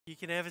You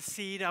can have a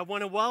seat. I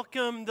want to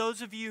welcome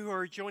those of you who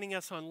are joining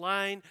us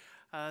online,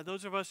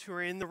 those of us who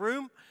are in the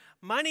room.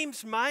 My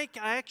name's Mike.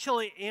 I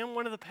actually am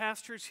one of the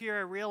pastors here.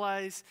 I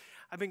realize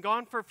I've been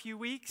gone for a few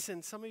weeks,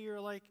 and some of you are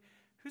like,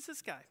 who's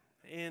this guy?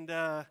 And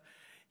yeah,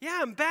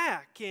 I'm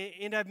back,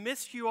 and I've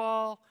missed you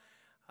all.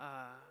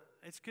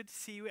 It's good to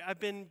see you. I've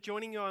been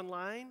joining you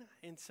online,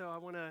 and so I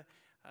want to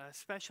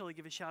especially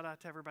give a shout out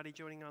to everybody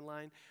joining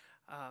online.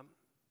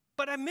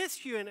 But I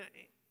missed you, and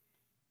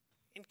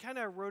kind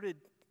of wrote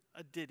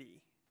a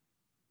ditty.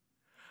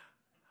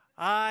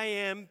 I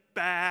am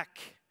back.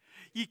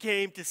 You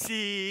came to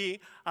see.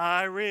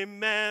 I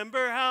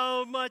remember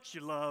how much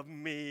you love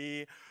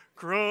me.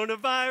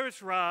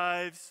 Coronavirus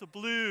arrives, the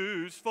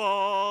blues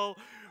fall.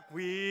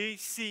 We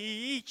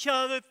see each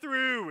other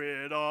through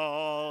it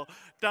all.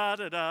 Da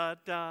da da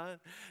da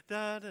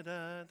da da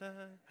da da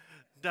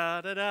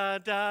da da da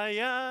da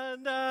ya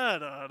da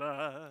da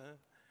da.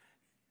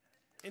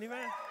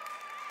 Anybody?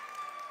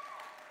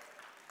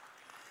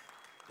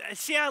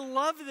 See, I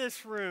love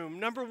this room.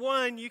 Number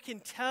one, you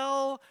can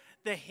tell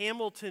the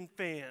Hamilton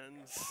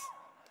fans.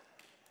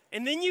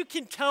 And then you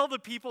can tell the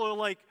people who are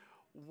like,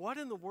 what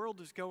in the world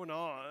is going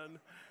on?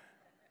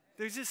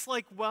 There's this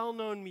like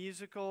well-known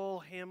musical,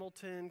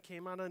 Hamilton,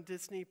 came out on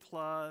Disney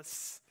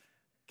Plus,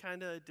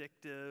 kind of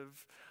addictive.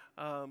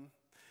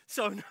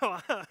 So no,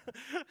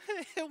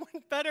 it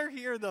went better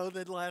here though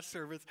than last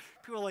service.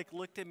 People like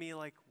looked at me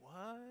like,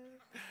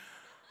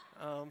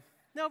 what?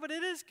 No, but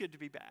it is good to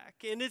be back.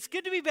 And it's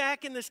good to be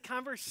back in this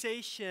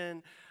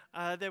conversation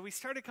that we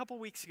started a couple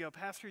weeks ago.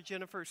 Pastor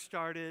Jennifer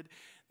started.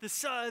 The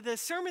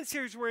sermon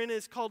series we're in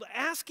is called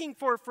Asking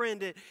for a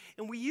Friend.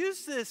 And we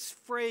use this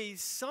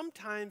phrase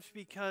sometimes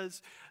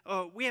because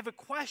we have a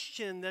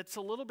question that's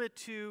a little bit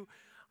too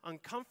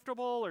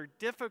uncomfortable or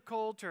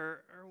difficult,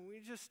 or we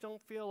just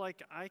don't feel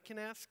like I can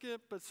ask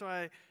it. But so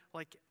I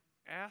like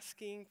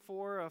asking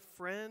for a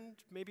friend,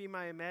 maybe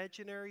my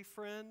imaginary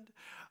friend.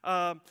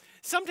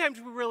 Sometimes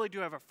we really do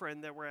have a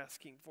friend that we're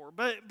asking for.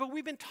 But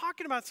we've been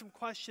talking about some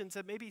questions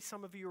that maybe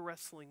some of you are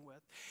wrestling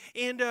with.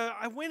 And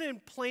I went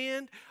and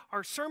planned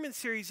our sermon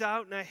series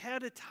out, and I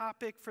had a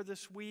topic for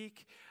this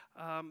week.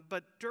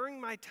 But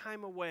during my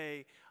time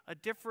away, a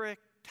different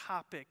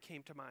topic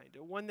came to mind,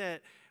 one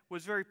that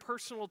was very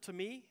personal to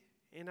me.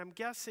 And I'm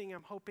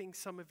hoping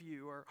some of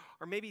you, or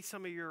maybe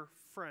some of your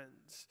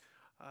friends,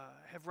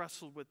 have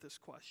wrestled with this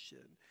question.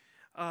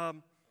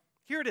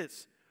 Here it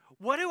is.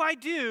 What do I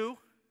do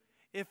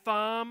if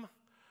I'm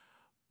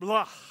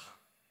blah?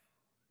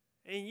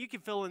 And you can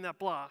fill in that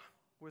blah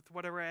with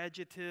whatever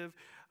adjective.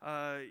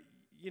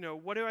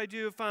 What do I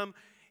do if I'm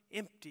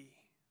empty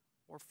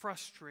or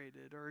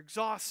frustrated or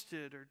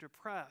exhausted or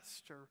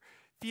depressed or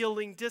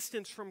feeling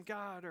distance from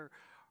God or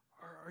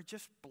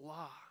just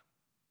blah?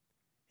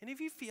 Any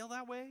of you feel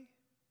that way?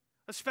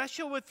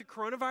 Especially with the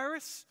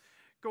coronavirus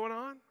going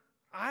on?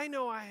 I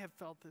know I have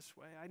felt this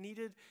way. I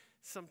needed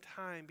some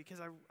time because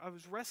I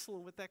was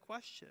wrestling with that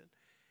question.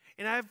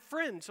 And I have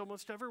friends,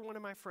 almost every one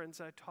of my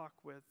friends I talk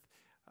with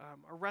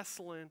are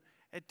wrestling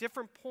at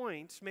different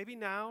points, maybe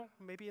now,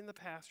 maybe in the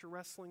past, are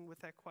wrestling with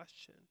that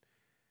question.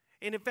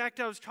 And in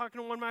fact, I was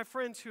talking to one of my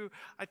friends who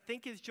I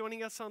think is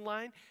joining us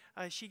online.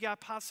 She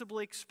got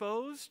possibly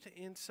exposed,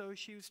 and so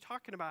she was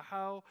talking about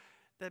how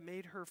that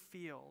made her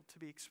feel to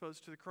be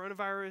exposed to the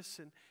coronavirus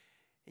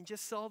and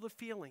just all the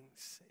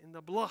feelings and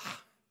the blah.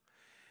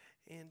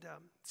 And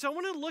so I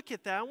want to look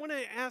at that. I want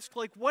to ask,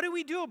 what do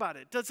we do about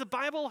it? Does the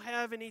Bible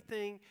have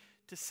anything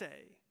to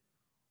say?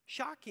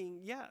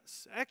 Shocking,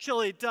 yes.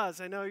 Actually, it does.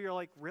 I know you're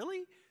like,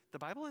 really? The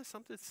Bible has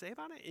something to say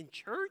about it? In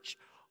church?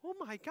 Oh,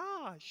 my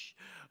gosh.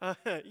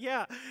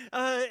 Yeah.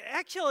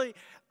 Actually,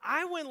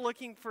 I went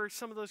looking for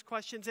some of those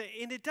questions,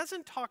 and it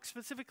doesn't talk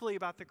specifically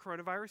about the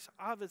coronavirus,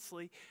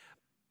 obviously,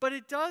 but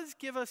it does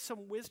give us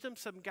some wisdom,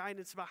 some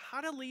guidance about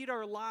how to lead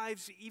our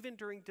lives even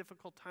during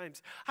difficult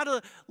times, how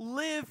to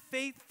live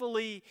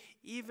faithfully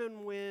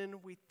even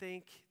when we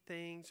think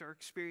things or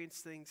experience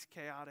things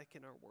chaotic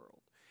in our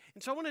world.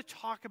 And so I want to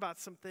talk about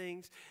some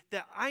things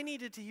that I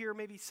needed to hear.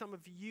 Maybe some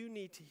of you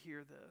need to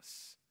hear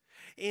this.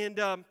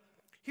 And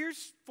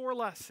here's 4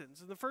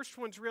 lessons. And the first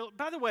one's real.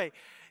 By the way,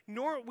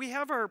 we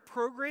have our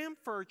program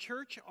for our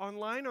church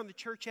online on the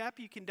church app.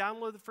 You can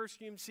download the First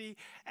UMC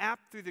app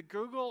through the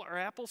Google or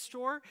Apple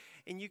store,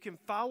 and you can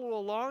follow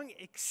along,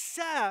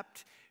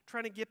 except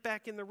trying to get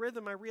back in the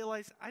rhythm. I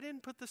realized I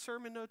didn't put the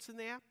sermon notes in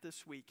the app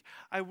this week.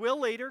 I will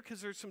later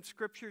because there's some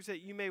scriptures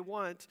that you may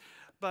want,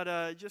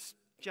 but just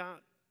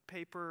jot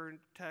paper and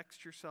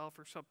text yourself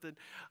or something.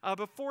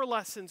 But 4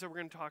 lessons that we're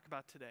going to talk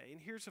about today. And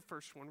here's the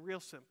first one,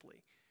 real simply.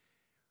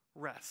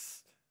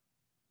 Rest.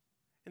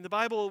 In the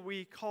Bible,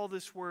 we call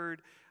this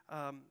word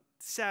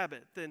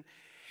Sabbath. And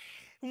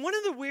one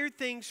of the weird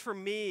things for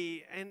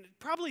me, and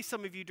probably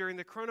some of you during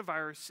the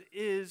coronavirus,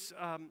 is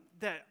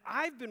that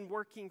I've been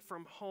working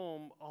from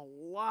home a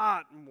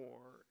lot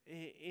more.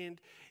 And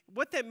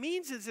what that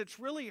means is it's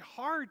really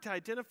hard to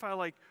identify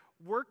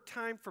work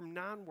time from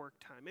non-work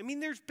time. I mean,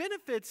 there's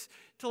benefits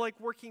to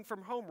working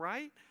from home,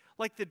 right?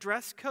 Like the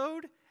dress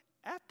code,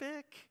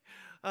 epic.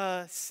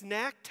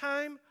 Snack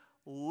time,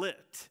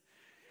 lit,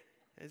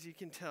 as you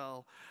can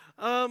tell.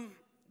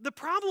 The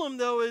problem,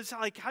 though, is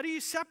like, how do you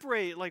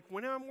separate, like,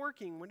 when I'm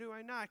working, when do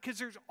I not? Because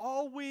there's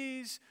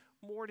always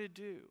more to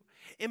do.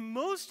 And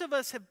most of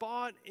us have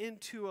bought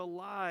into a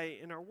lie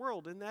in our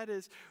world, and that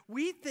is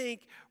we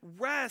think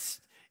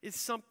rest is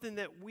something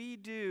that we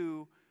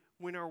do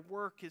when our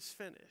work is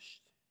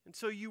finished. And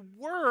so you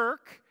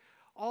work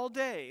all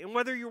day. And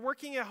whether you're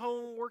working at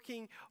home,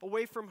 working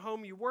away from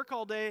home, you work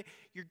all day,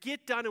 you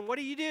get done, and what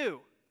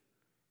do?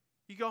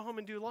 You go home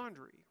and do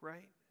laundry,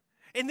 right?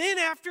 And then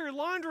after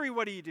laundry,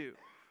 what do?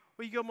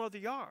 Well, you go mow the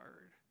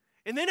yard.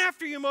 And then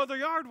after you mow the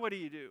yard, what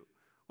do?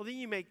 Well, then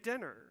you make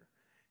dinner.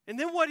 And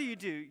then what do?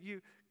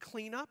 You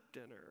clean up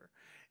dinner.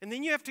 And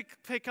then you have to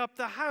pick up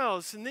the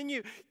house. And then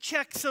you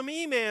check some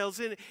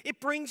emails. And it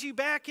brings you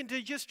back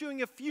into just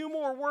doing a few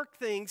more work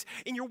things.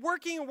 And you're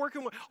working and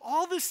working.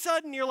 All of a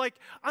sudden, you're like,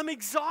 I'm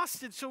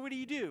exhausted. So what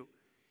do?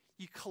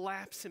 You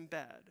collapse in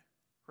bed,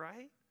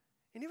 right?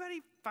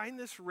 Anybody find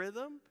this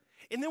rhythm?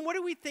 And then what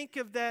do we think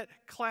of that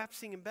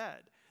collapsing in bed?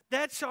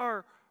 That's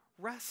our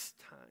rest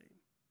time.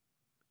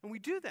 And we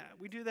do that.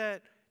 We do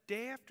that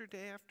day after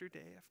day after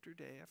day after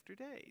day after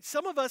day.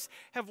 Some of us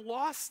have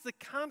lost the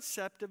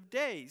concept of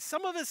days.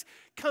 Some of us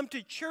come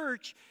to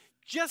church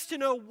just to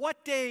know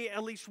what day,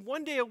 at least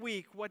one day a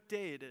week, what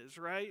day it is,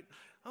 right?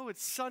 Oh,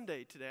 it's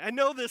Sunday today. I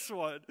know this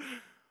one.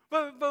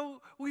 But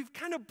we've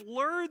kind of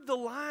blurred the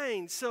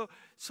lines. So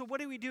what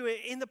do we do?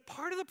 And the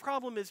part of the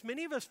problem is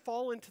many of us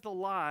fall into the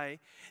lie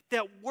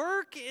that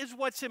work is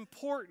what's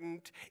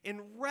important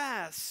and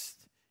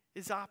rest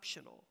is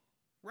optional.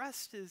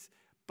 Rest is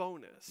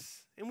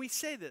bonus. And we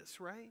say this,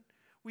 right?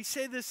 We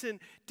say this in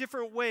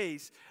different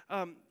ways.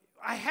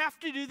 I have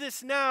to do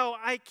this now.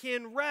 I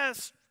can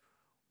rest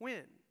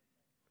when?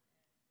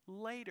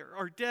 Later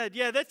or dead.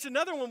 Yeah, that's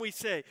another one we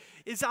say,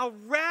 is I'll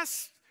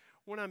rest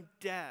when I'm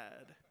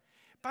dead.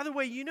 By the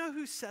way, you know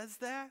who says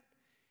that?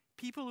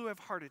 People who have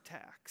heart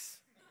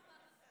attacks,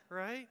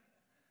 right?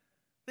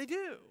 They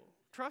do.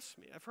 Trust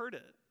me, I've heard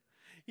it.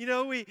 You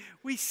know,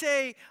 we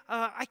say,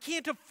 I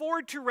can't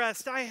afford to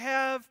rest. I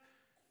have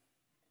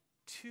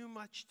too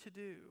much to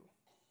do.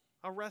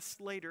 I'll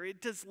rest later.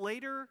 Does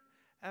later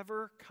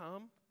ever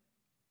come?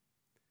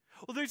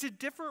 Well, there's a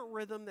different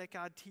rhythm that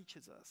God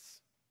teaches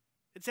us.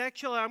 It's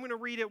actually, I'm going to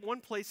read it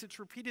one place. It's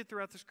repeated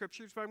throughout the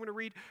scriptures, but I'm going to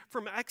read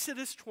from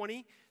Exodus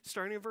 20,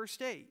 starting in verse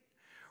 8.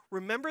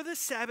 Remember the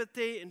Sabbath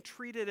day and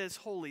treat it as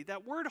holy.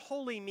 That word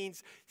holy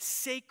means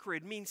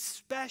sacred, means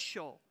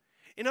special.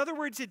 In other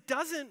words, it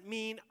doesn't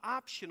mean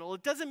optional.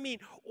 It doesn't mean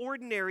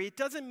ordinary. It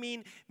doesn't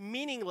mean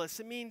meaningless.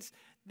 It means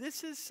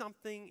this is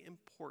something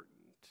important.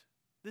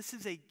 This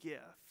is a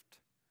gift.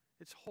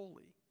 It's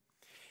holy.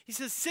 He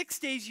says, 6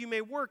 days you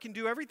may work and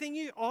do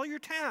everything, all your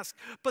tasks.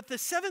 But the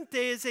seventh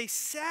day is a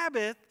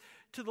Sabbath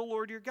to the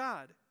Lord your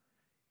God.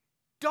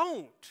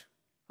 Don't.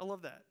 I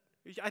love that.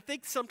 I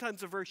think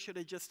sometimes the verse should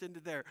have just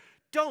ended there.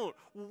 Don't.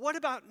 What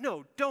about,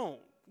 no, don't.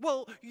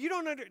 Well, you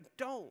don't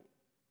don't.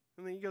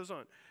 And then he goes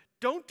on.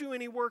 Don't do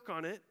any work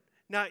on it,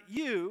 not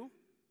you,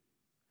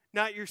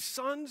 not your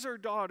sons or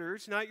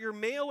daughters, not your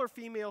male or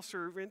female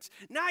servants,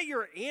 not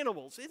your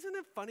animals. Isn't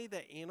it funny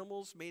that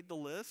animals made the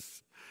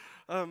list?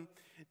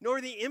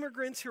 Nor the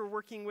immigrants who are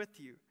working with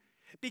you.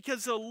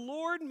 Because the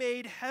Lord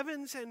made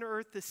heavens and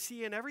earth, the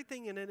sea, and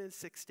everything in it in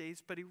 6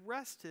 days, but he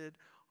rested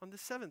on the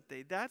seventh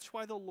day. That's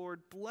why the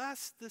Lord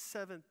blessed the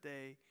seventh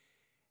day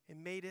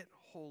and made it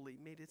holy,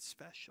 made it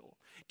special.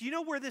 Do you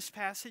know where this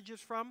passage is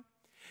from?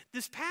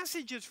 This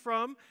passage is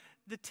from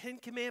the Ten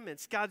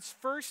Commandments, God's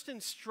first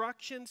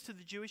instructions to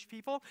the Jewish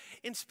people.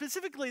 And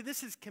specifically,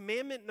 this is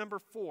commandment number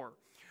 4,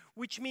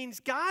 which means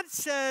God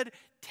said,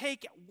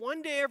 take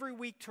one day every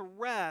week to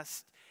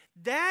rest.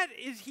 That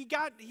is, he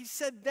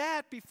said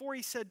that before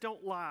he said,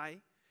 don't lie,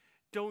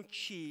 don't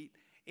cheat,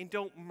 and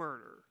don't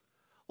murder.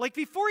 Like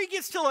before he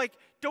gets to like,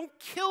 don't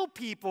kill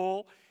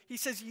people, he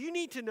says you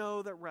need to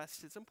know that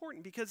rest is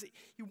important because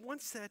he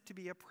wants that to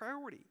be a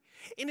priority.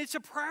 And it's a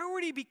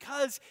priority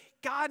because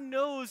God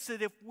knows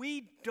that if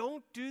we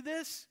don't do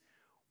this,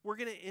 we're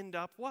going to end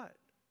up what?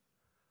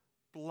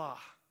 Blah.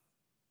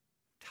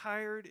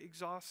 Tired,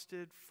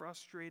 exhausted,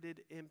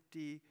 frustrated,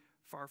 empty,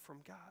 far from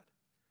God.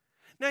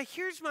 Now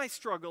here's my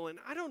struggle, and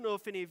I don't know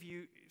if any of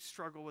you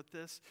struggle with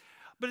this,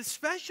 but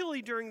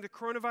especially during the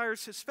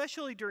coronavirus,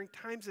 especially during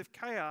times of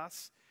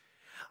chaos,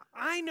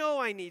 I know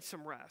I need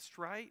some rest,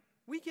 right?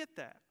 We get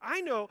that.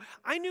 I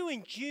knew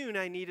in June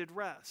I needed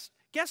rest.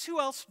 Guess who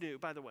else knew,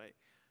 by the way?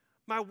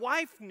 My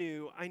wife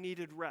knew I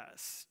needed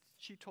rest.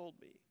 She told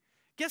me.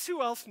 Guess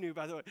who else knew,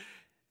 by the way?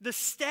 The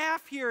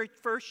staff here at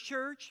First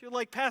Church,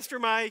 like, Pastor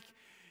Mike,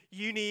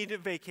 you need a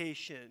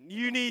vacation.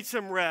 You need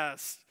some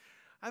rest.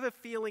 I have a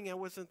feeling I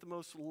wasn't the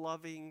most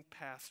loving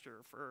pastor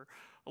for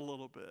a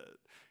little bit.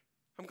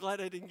 I'm glad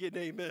I didn't get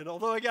an amen,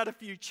 although I got a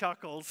few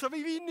chuckles. Some of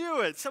you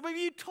knew it. Some of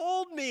you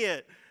told me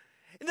it.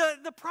 And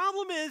the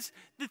problem is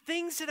the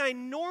things that I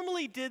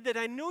normally did that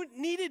I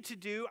needed to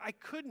do, I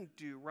couldn't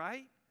do,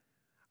 right?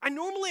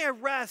 I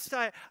rest.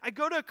 I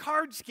go to a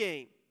cards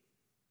game.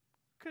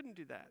 Couldn't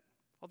do that.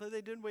 Although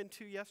they did win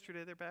 2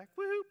 yesterday, they're back.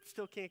 Woo,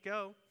 still can't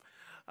go.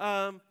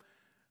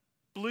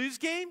 Blues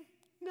game?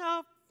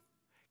 No.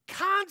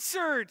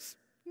 Concerts?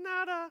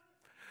 Nada.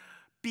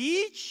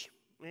 Beach?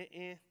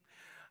 These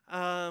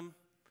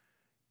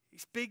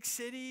big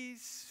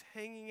cities,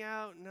 hanging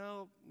out?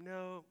 No.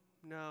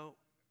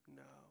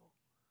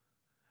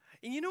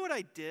 And you know what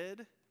I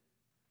did?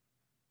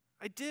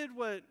 I did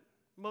what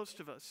most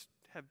of us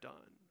have done.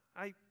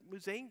 I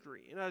was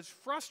angry, and I was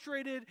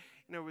frustrated,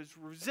 and I was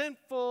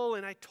resentful,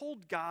 and I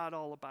told God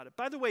all about it.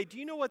 By the way, do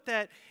you know what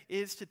that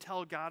is to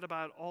tell God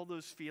about all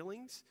those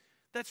feelings?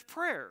 That's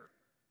prayer.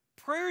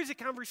 Prayer is a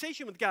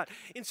conversation with God.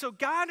 And so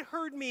God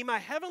heard me, my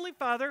Heavenly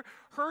Father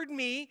heard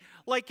me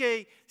like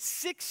a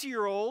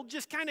 6-year-old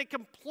just kind of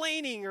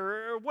complaining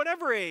or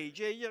whatever age.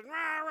 Just,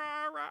 rah,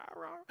 rah,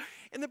 rah, rah.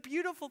 And the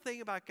beautiful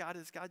thing about God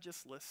is God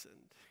just listened.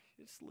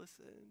 He just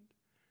listened.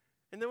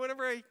 And then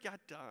whenever I got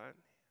done,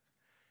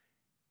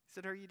 he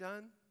said, "Are you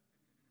done?"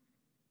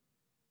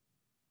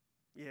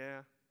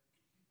 Yeah.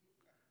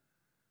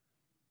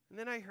 And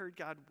then I heard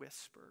God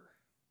whisper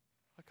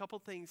a couple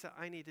things that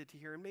I needed to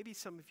hear, and maybe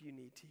some of you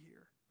need to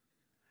hear.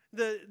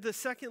 The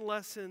second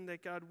lesson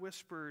that God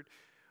whispered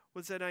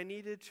was that I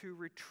needed to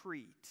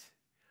retreat.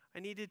 I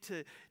needed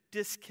to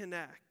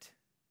disconnect.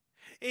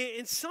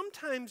 And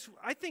sometimes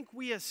I think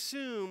we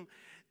assume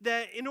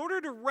that in order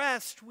to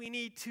rest, we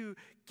need to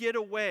get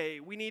away.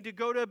 We need to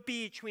go to a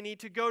beach. We need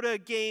to go to a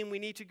game. We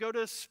need to go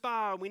to a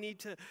spa. We need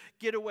to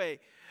get away.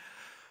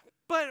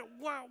 But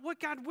what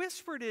God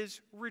whispered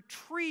is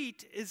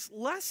retreat is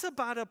less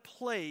about a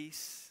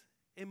place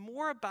and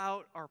more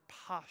about our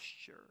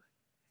posture.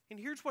 And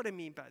here's what I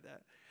mean by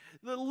that.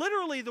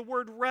 Literally, the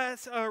word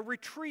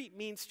retreat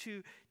means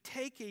to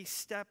take a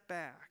step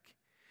back.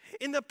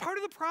 And the part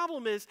of the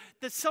problem is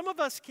that some of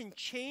us can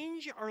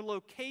change our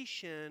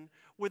location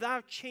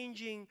without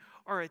changing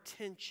our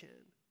attention.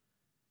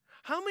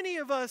 How many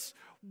of us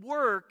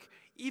work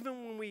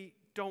even when we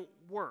don't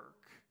work?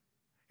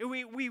 And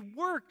we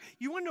work.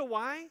 You want to know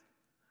why?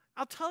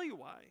 I'll tell you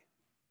why.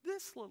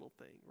 This little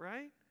thing,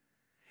 right?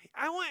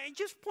 I want to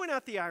just point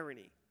out the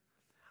irony.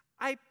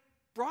 I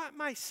brought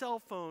my cell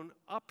phone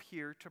up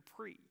here to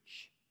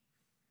preach.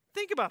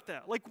 Think about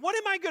that. Like, what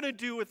am I going to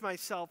do with my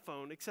cell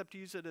phone except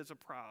use it as a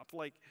prop?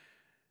 Like,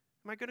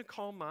 am I going to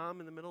call Mom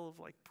in the middle of,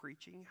 like,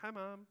 preaching? Hi,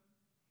 Mom.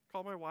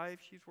 Call my wife.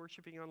 She's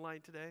worshiping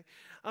online today.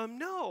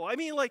 No. I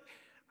mean, like,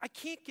 I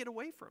can't get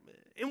away from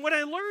it. And what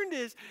I learned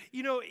is,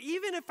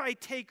 even if I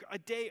take a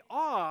day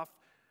off,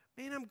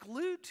 man, I'm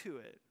glued to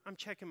it. I'm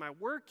checking my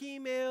work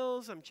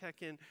emails. I'm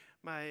checking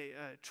my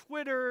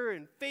Twitter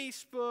and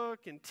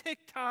Facebook and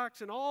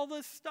TikToks and all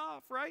this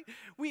stuff, right?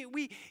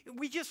 We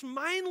just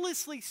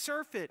mindlessly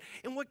surf it.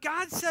 And what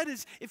God said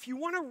is, if you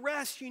want to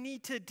rest, you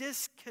need to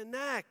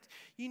disconnect.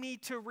 You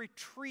need to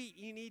retreat.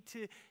 You need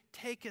to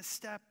take a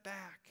step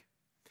back.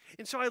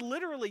 And so I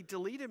literally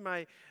deleted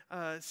my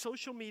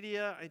social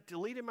media. I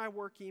deleted my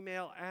work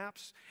email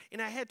apps.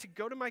 And I had to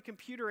go to my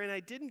computer, and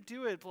I didn't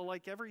do it for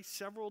like every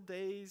several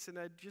days, and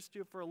I'd just do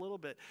it for a little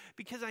bit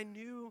because I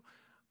knew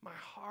my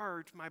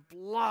heart, my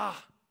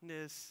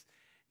blahness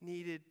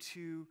needed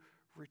to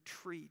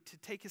retreat, to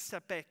take a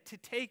step back, to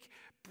take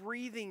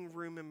breathing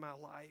room in my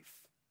life.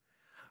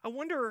 I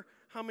wonder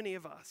how many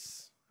of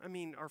us,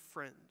 our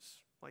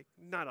friends, like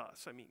not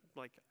us,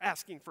 like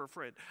asking for a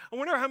friend. I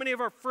wonder how many of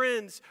our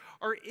friends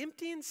are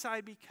empty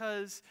inside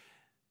because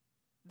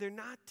they're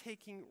not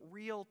taking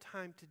real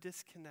time to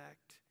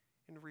disconnect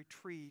and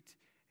retreat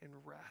and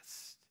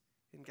rest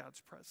in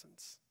God's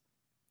presence.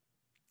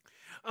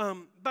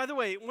 By the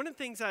way, one of the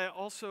things I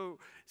also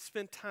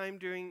spent time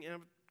doing, and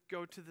I'll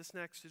go to this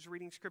next, is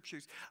reading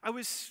scriptures.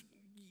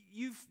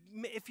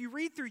 If you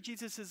read through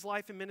Jesus'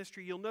 life and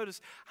ministry, you'll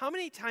notice how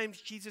many times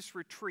Jesus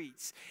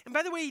retreats. And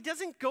by the way, he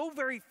doesn't go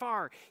very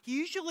far. He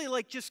usually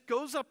just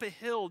goes up a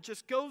hill,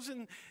 just goes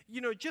in,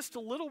 just a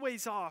little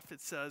ways off, it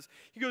says.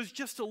 He goes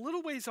just a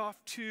little ways off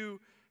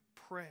to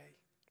pray,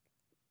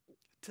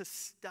 to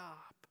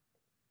stop,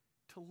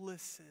 to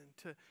listen,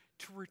 to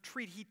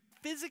retreat. He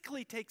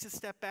physically takes a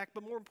step back,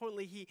 but more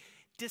importantly, he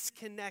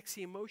disconnects.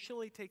 He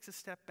emotionally takes a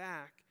step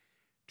back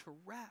to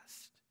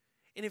rest.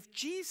 And if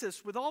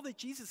Jesus, with all that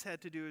Jesus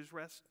had to do is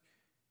rest,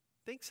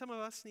 think some of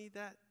us need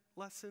that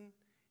lesson,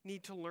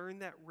 need to learn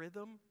that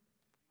rhythm,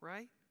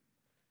 right?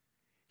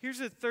 Here's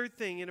the third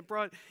thing, and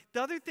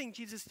the other thing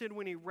Jesus did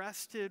when he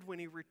rested, when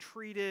he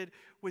retreated,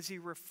 was he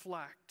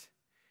reflect.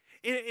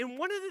 And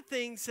one of the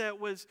things that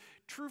was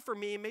true for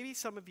me, and maybe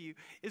some of you,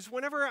 is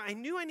whenever I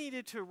knew I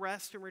needed to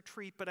rest and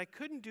retreat, but I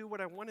couldn't do what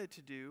I wanted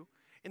to do,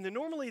 and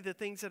normally the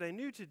things that I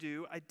knew to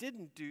do, I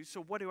didn't do,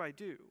 so what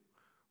do?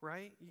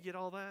 Right? You get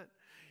all that?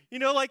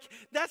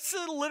 That's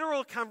a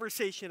literal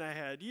conversation I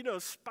had,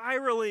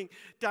 spiraling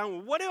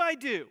down. What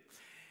do?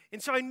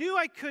 And so I knew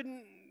I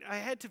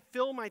had to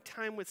fill my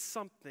time with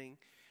something.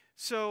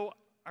 So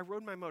I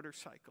rode my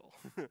motorcycle,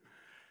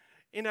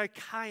 and I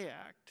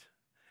kayaked,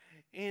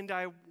 and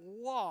I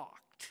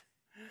walked,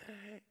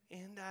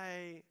 and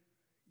I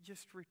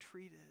just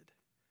retreated.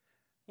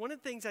 One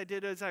of the things I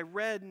did is I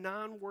read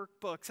non-work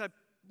books. I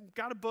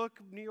got a book,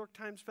 New York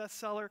Times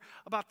bestseller,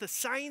 about the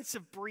science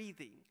of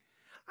breathing.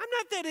 I'm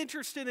not that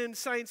interested in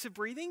science of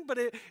breathing, but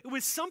it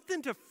was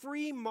something to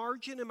free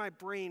margin in my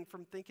brain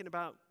from thinking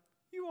about,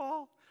 you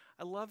all,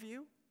 I love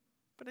you,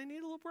 but I need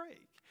a little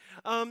break.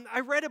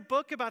 I read a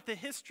book about the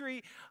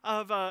history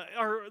of,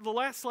 the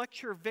last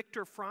lecture of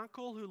Viktor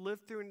Frankl, who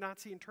lived through a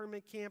Nazi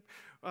internment camp,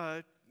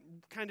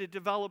 kind of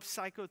developed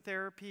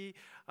psychotherapy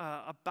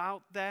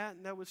about that,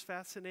 and that was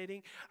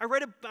fascinating.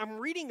 I'm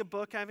reading a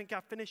book, I haven't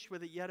got finished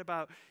with it yet,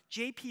 about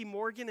J.P.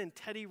 Morgan and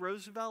Teddy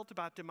Roosevelt,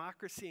 about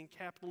democracy and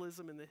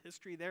capitalism and the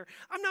history there.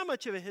 I'm not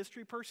much of a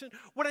history person.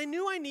 What I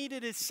knew I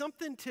needed is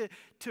something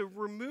to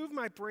remove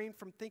my brain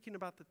from thinking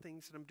about the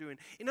things that I'm doing.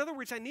 In other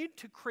words, I needed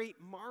to create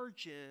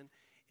margin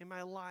in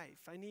my life.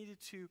 I needed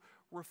to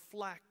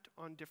reflect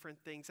on different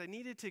things. I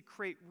needed to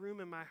create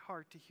room in my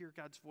heart to hear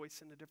God's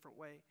voice in a different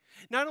way.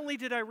 Not only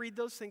did I read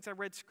those things, I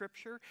read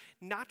Scripture,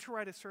 not to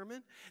write a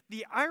sermon.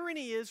 The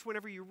irony is,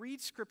 whenever you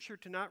read Scripture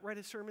to not write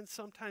a sermon,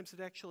 sometimes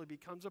it actually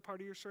becomes a part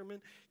of your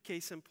sermon.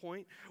 Case in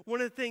point. One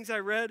of the things I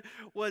read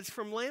was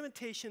from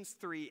Lamentations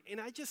 3,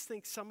 and I just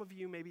think some of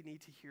you maybe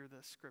need to hear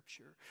this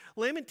Scripture.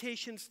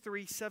 Lamentations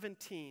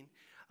 3:17.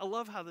 I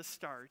love how this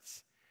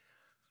starts.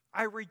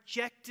 I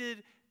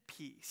rejected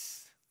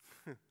peace.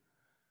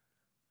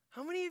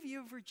 How many of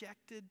you have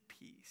rejected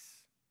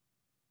peace?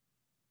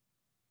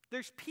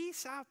 There's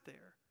peace out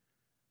there.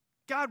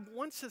 God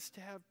wants us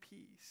to have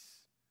peace.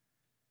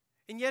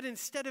 And yet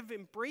instead of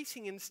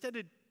embracing, instead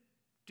of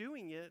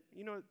doing it,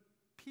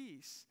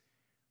 peace,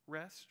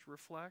 rest,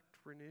 reflect,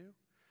 renew.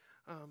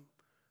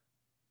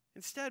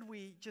 Instead,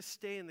 we just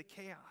stay in the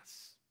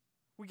chaos.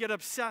 We get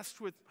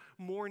obsessed with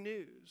more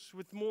news,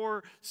 with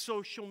more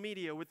social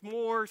media, with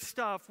more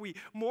stuff,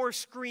 more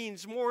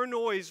screens, more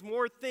noise,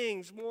 more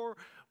things, more.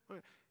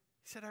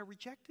 He said, I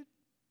rejected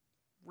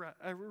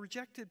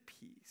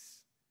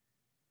peace.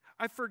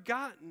 I've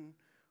forgotten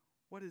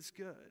what is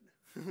good.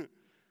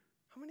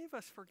 How many of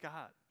us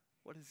forgot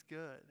what is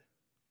good?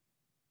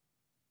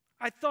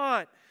 I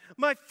thought,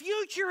 my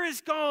future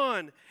is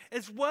gone,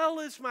 as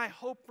well as my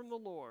hope from the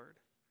Lord.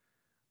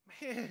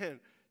 Man,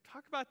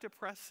 talk about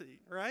depressing,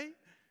 right?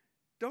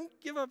 Don't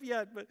give up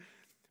yet, but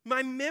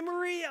my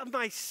memory of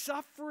my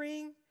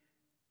suffering,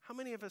 how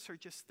many of us are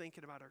just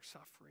thinking about our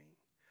suffering?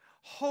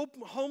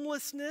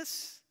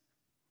 Homelessness.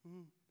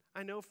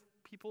 I know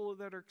people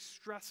that are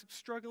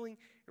struggling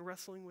and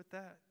wrestling with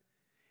that.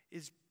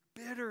 Is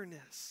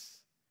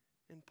bitterness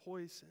and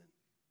poison.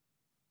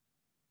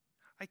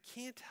 I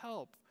can't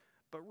help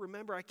but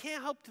remember. I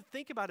can't help to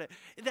think about it.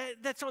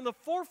 That's on the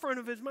forefront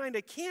of his mind.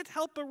 I can't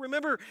help but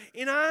remember.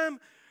 And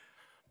I'm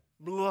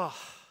blah.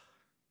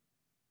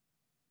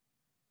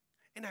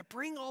 And I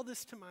bring all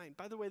this to mind.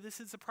 By the way,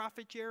 this is the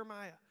prophet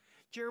Jeremiah.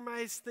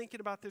 Jeremiah is thinking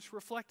about this,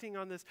 reflecting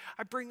on this.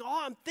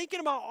 I'm thinking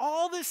about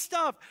all this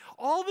stuff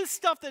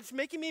that's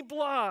making me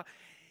blah.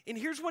 And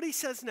here's what he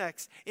says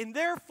next. And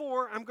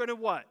therefore, I'm going to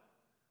what?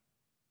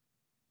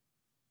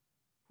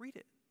 Read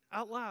it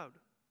out loud,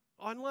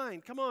 online.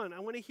 Come on, I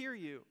want to hear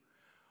you.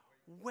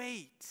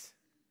 Wait.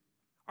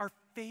 Our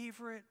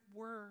favorite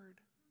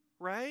word,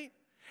 right?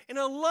 And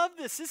I love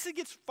this. This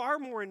gets far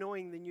more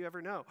annoying than you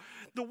ever know.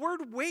 The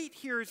word wait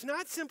here is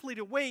not simply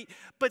to wait,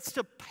 but it's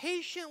to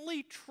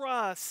patiently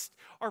trust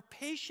or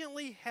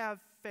patiently have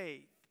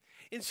faith.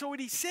 And so what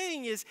he's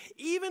saying is,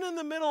 even in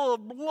the middle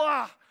of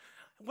blah,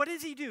 what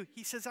does he do?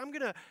 He says, I'm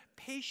going to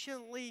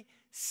patiently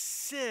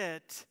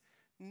sit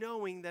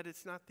knowing that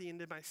it's not the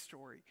end of my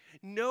story,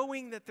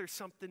 knowing that there's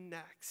something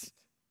next.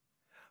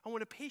 I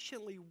want to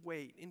patiently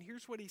wait. And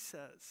here's what he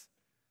says.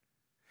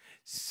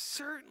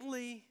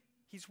 Certainly,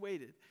 he's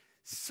waited.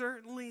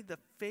 Certainly the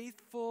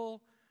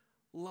faithful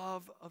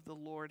love of the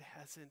Lord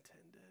has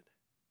intended.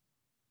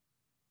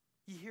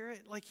 You hear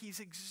it? Like he's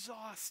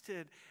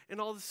exhausted,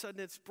 and all of a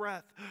sudden it's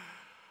breath.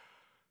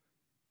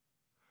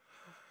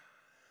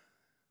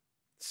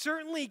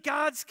 Certainly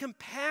God's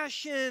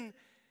compassion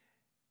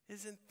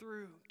isn't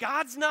through.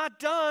 God's not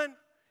done.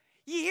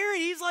 You hear it?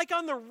 He's like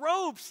on the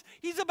ropes.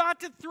 He's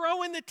about to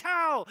throw in the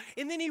towel.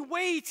 And then he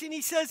waits and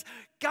he says,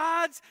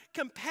 God's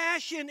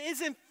compassion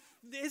isn't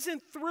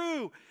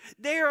through.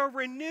 They are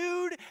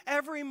renewed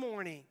every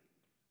morning.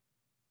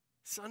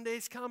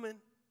 Sunday's coming.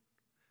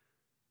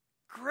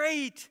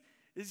 Great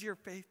is your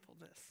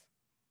faithfulness.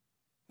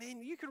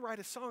 Man, you could write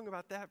a song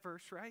about that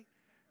verse, right?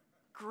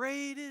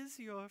 Great is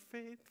your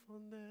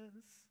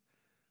faithfulness.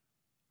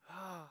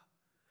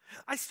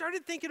 I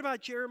started thinking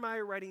about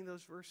Jeremiah writing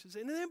those verses,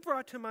 and then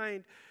brought to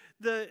mind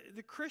the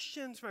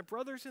Christians, my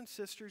brothers and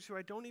sisters who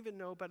I don't even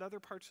know, but other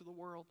parts of the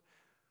world.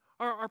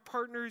 Our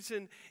partners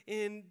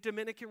in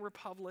Dominican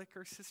Republic,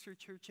 our sister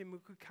church in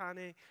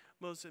Mucucane,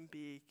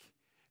 Mozambique.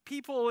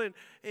 People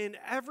in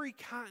every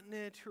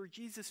continent who are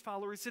Jesus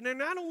followers, and they're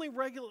not only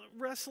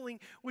wrestling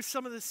with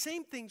some of the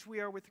same things we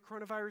are with the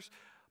coronavirus,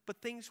 but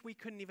things we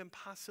couldn't even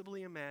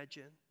possibly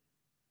imagine.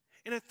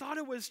 And I thought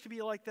it was to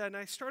be like that, and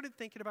I started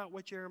thinking about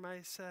what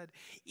Jeremiah said.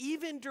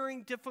 Even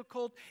during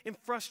difficult and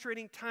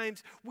frustrating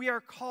times, we are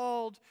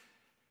called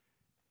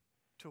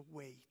to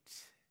wait,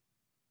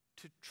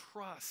 to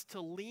trust,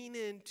 to lean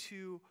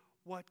into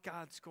what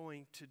God's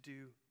going to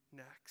do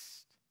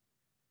next.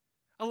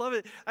 I love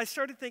it. I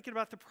started thinking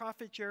about the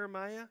prophet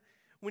Jeremiah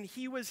when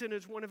he was in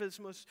one of his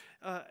most,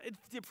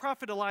 the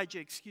prophet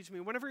Elijah,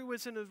 whenever he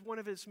was in one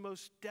of his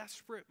most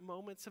desperate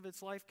moments of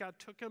his life, God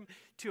took him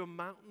to a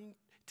mountain,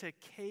 to a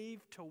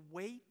cave, to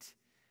wait.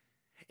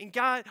 And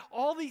God,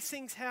 all these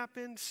things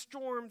happened,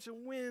 storms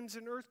and winds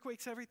and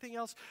earthquakes, everything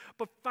else.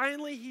 But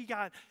finally he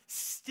got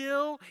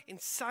still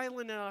and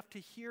silent enough to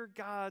hear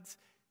God's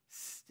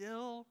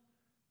still,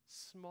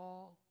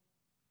 small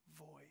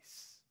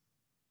voice.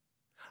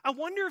 I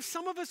wonder if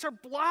some of us are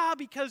blah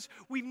because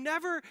we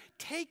never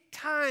take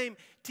time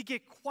to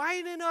get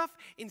quiet enough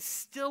and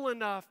still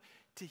enough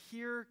to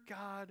hear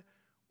God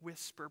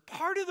whisper.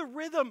 Part of the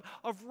rhythm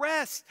of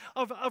rest,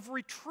 of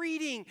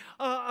retreating,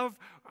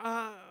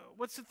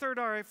 what's the third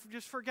R? I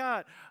just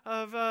forgot.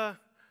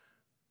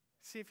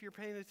 See if you're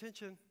paying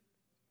attention.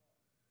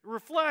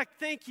 Reflect.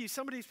 Thank you.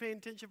 Somebody's paying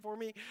attention for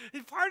me.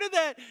 And part of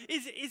that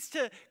is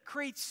to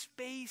create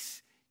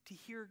space to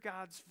hear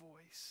God's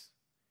voice.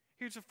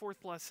 Here's a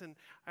fourth lesson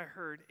I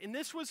heard. And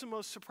this was the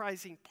most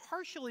surprising,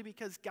 partially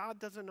because God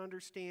doesn't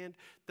understand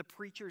the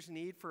preacher's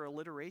need for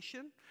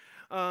alliteration.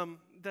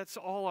 That's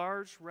all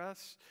ours: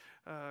 rest,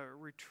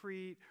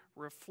 retreat,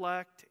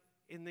 reflect,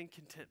 and then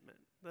contentment.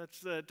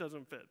 That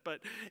doesn't fit.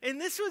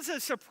 And this was a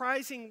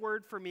surprising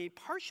word for me,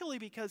 partially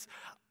because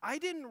I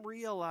didn't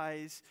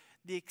realize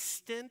the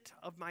extent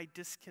of my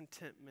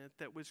discontentment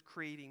that was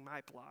creating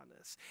my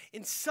blahness.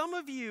 And some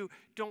of you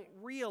don't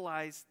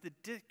realize the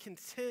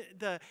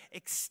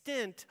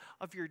extent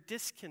of your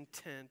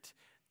discontent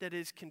that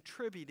is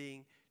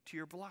contributing to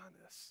your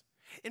blahness.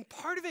 And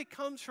part of it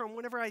comes from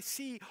whenever I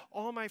see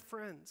all my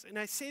friends. And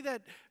I say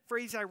that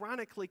phrase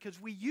ironically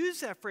because we use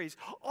that phrase,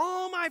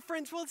 all my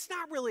friends. Well, it's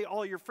not really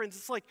all your friends.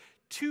 It's like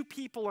 2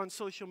 people on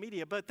social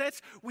media. But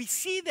we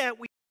see that,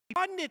 we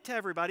broaden it to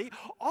everybody.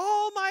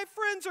 All my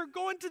friends are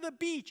going to the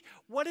beach.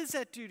 What does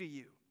that do to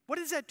you? What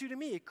does that do to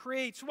me? It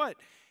creates what?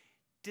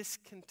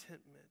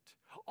 Discontentment.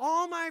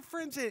 All my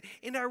friends,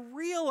 and I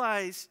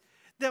realize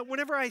that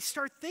whenever I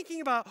start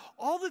thinking about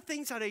all the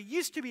things that I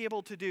used to be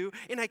able to do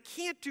and I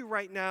can't do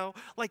right now,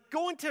 like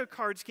going to a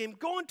cards game,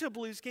 going to a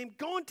blues game,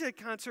 going to a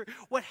concert,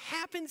 what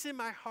happens in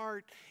my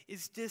heart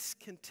is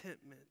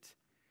discontentment.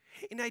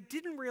 And I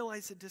didn't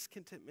realize the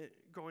discontentment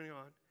going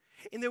on.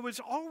 And it was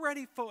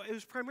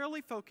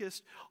primarily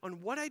focused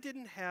on what I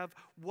didn't have,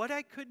 what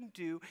I couldn't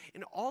do,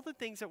 and all the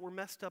things that were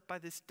messed up by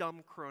this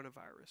dumb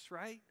coronavirus,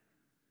 right?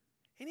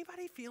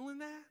 Anybody feeling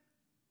that?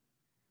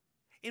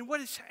 And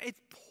it's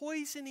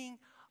poisoning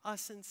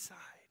us inside.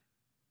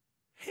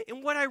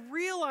 And what I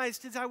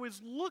realized is I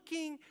was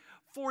looking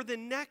for the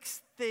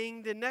next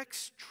thing, the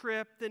next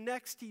trip, the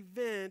next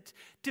event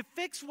to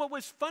fix what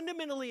was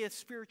fundamentally a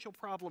spiritual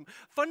problem,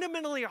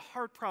 fundamentally a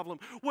heart problem.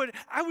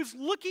 I was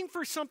looking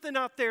for something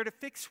out there to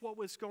fix what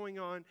was going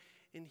on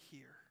in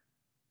here.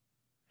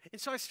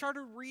 And so I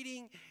started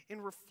reading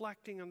and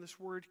reflecting on this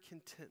word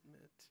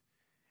contentment.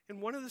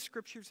 And one of the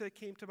scriptures that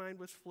came to mind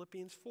was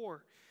Philippians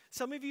 4.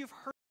 Some of you have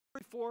heard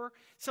it before,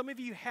 some of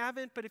you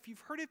haven't, but if you've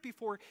heard it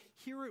before,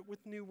 hear it with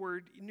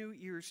new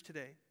ears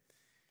today.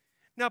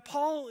 Now,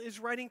 Paul is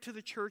writing to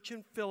the church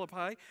in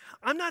Philippi.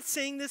 I'm not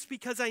saying this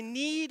because I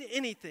need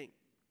anything.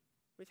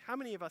 How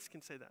many of us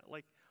can say that?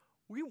 Like,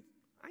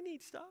 I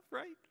need stuff,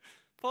 right?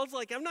 Paul's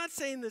like, I'm not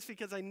saying this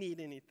because I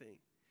need anything.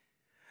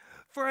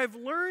 For I've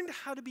learned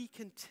how to be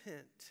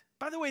content.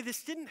 By the way,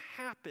 this didn't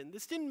happen.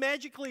 This didn't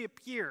magically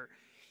appear.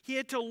 He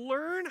had to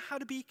learn how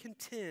to be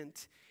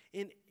content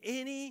in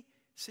any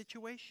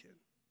situation.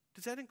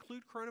 Does that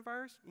include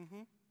coronavirus?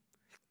 Mm-hmm.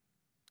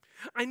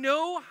 I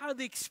know how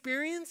the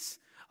experience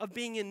of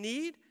being in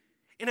need,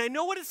 and I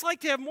know what it's like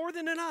to have more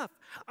than enough.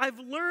 I've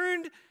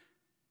learned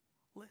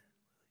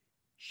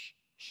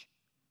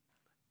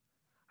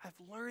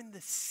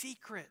the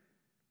secret.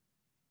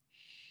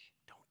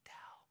 Don't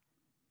tell.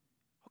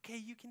 Okay,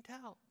 you can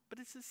tell, but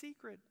it's a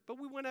secret. But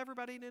we want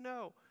everybody to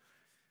know.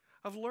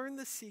 I've learned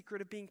the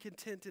secret of being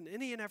content in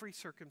any and every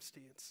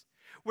circumstance.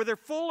 Whether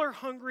full or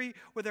hungry,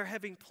 whether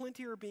having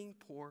plenty or being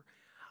poor,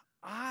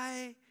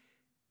 I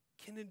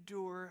can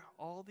endure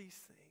all these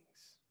things.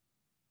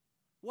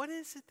 What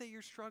is it that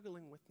you're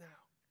struggling with now?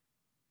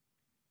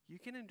 You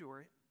can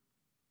endure it.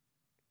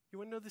 You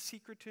want to know the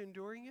secret to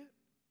enduring it?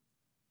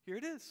 Here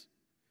it is.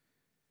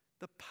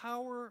 The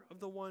power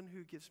of the one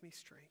who gives me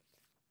strength.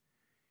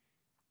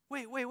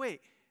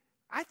 Wait.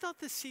 I thought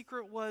the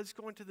secret was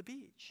going to the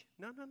beach.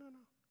 No.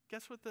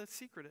 Guess what the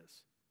secret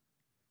is?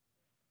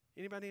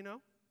 Anybody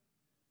know?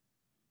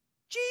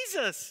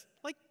 Jesus.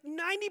 Like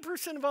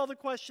 90% of all the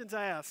questions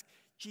I ask,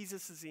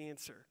 Jesus is the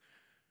answer.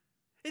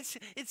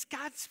 It's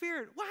God's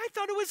Spirit. Well, I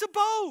thought it was a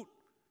boat.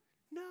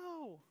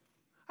 No.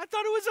 I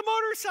thought it was a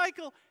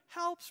motorcycle.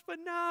 Helps, but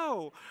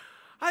no.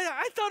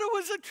 I thought it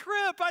was a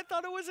trip. I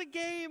thought it was a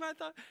game.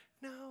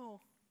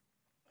 No.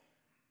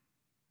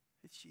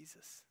 It's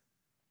Jesus.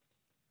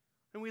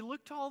 And we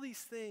look to all these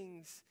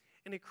things,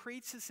 and it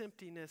creates this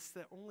emptiness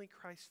that only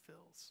Christ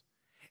fills.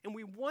 And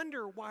we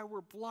wonder why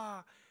we're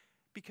blah,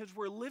 because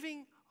we're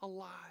living a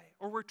lie,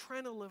 or we're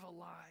trying to live a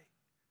lie.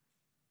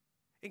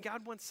 And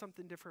God wants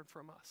something different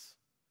from us.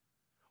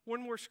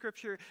 One more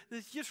scripture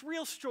that's just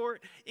real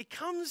short. It's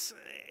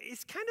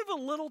kind of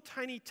a little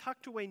tiny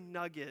tucked away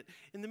nugget.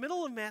 In the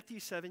middle of Matthew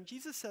 7,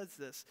 Jesus says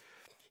this.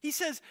 He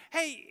says,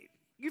 hey,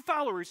 you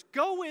followers,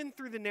 go in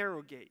through the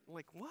narrow gate. I'm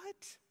like,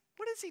 what?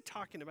 What is he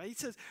talking about? He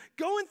says,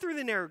 go in through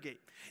the narrow gate.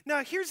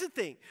 Now, here's the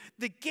thing.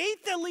 The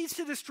gate that leads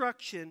to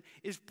destruction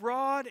is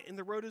broad and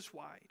the road is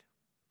wide.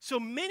 So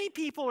many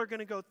people are going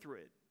to go through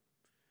it.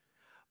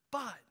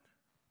 But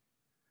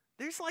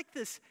there's like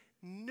this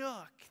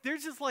nook.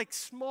 There's this like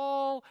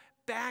small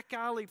back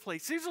alley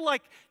place. There's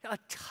like a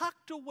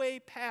tucked away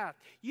path.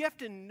 You have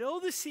to know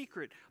the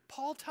secret.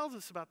 Paul tells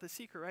us about the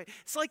secret, right?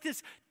 It's like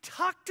this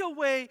tucked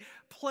away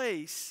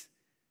place.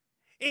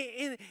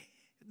 And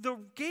the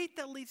gate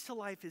that leads to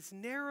life is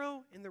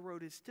narrow and the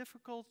road is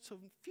difficult, so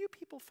few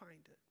people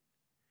find it.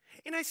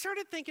 And I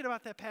started thinking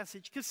about that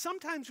passage because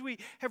sometimes we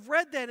have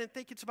read that and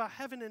think it's about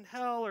heaven and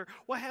hell or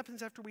what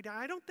happens after we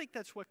die. I don't think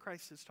that's what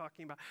Christ is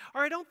talking about.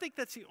 Or I don't think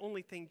that's the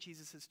only thing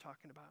Jesus is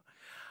talking about.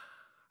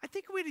 I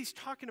think what he's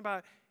talking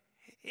about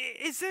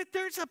is that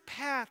there's a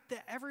path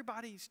that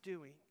everybody's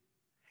doing.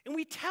 And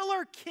we tell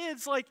our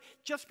kids, like,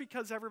 just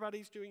because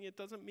everybody's doing it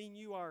doesn't mean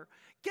you are.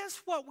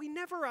 Guess what? We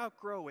never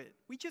outgrow it.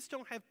 We just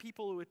don't have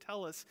people who would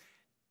tell us,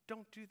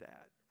 don't do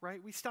that,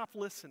 right? We stop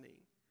listening.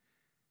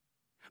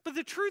 But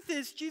the truth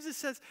is, Jesus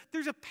says,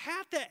 there's a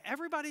path that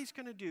everybody's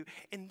going to do,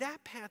 and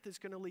that path is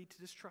going to lead to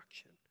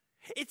destruction.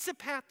 It's a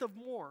path of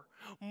more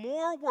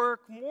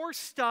work, more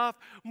stuff,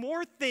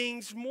 more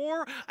things,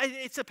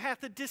 it's a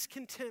path of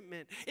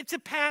discontentment. It's a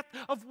path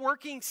of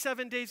working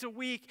 7 days a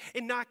week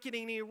and not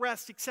getting any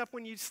rest except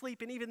when you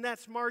sleep, and even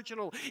that's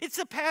marginal. It's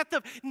a path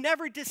of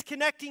never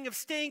disconnecting, of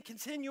staying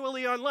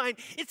continually online.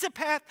 It's a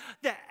path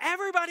that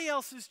everybody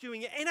else is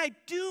doing it, and I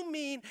do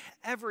mean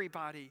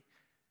everybody.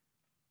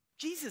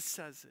 Jesus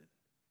says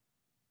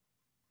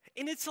it.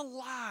 And it's a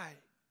lie.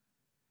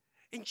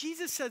 And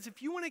Jesus says,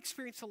 if you want to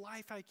experience the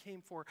life I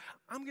came for,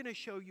 I'm going to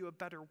show you a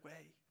better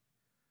way.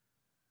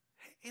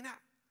 And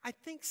I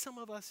think some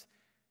of us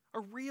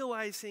are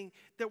realizing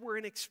that we're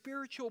in a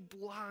spiritual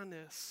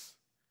blindness.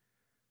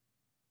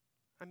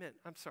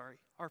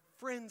 Our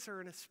friends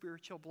are in a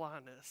spiritual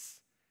blindness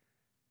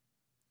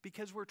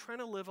because we're trying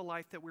to live a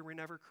life that we were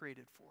never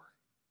created for.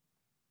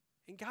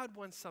 And God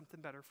wants something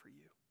better for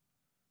you.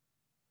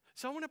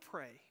 So I want to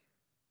pray.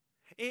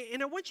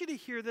 And I want you to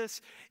hear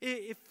this.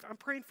 If I'm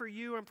praying for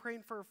you, I'm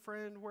praying for a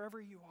friend,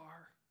 wherever you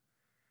are.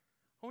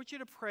 I want you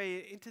to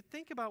pray and to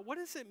think about what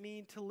does it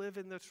mean to live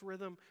in this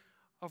rhythm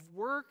of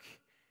work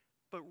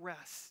but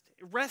rest.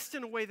 Rest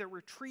in a way that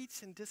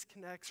retreats and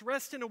disconnects.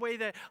 Rest in a way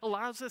that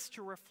allows us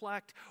to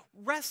reflect.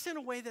 Rest in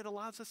a way that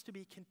allows us to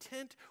be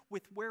content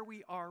with where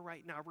we are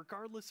right now,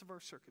 regardless of our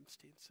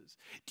circumstances.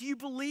 Do you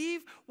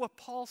believe what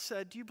Paul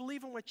said? Do you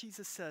believe in what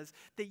Jesus says?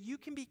 That you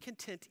can be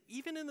content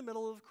even in the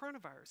middle of the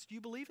coronavirus? Do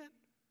you believe it?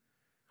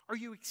 Are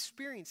you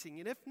experiencing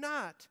it? If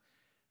not,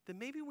 then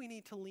maybe we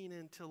need to lean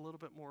into a little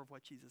bit more of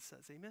what Jesus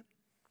says. Amen?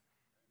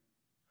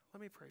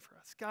 Let me pray for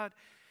us. God,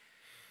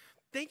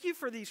 thank you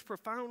for these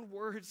profound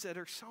words that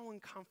are so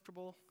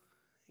uncomfortable.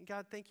 And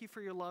God, thank you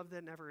for your love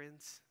that never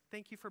ends.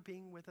 Thank you for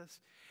being with us.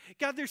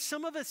 God, there's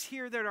some of us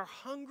here that are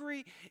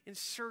hungry and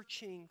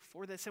searching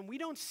for this, and we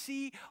don't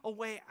see a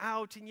way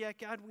out, and yet,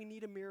 God, we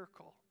need a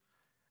miracle.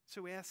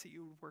 So we ask that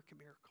you would work a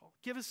miracle.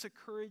 Give us the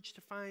courage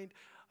to find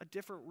a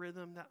different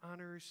rhythm that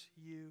honors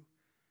you,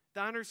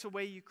 that honors the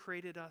way you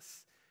created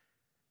us.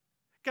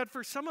 God,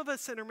 for some of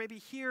us that are maybe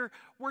here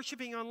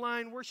worshiping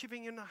online,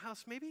 worshiping in the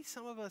house, maybe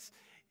some of us,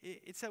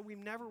 it's that we've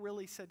never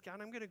really said, God,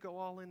 I'm going to go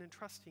all in and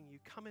trusting you.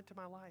 Come into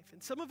my life.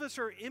 And some of us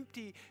are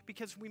empty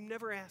because we've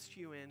never asked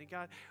you in. And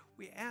God,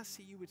 we ask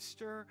that you would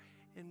stir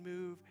and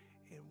move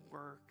and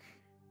work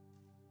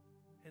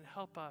and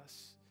help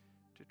us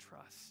to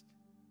trust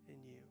in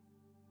you.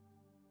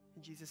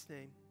 In Jesus'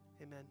 name,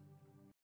 amen.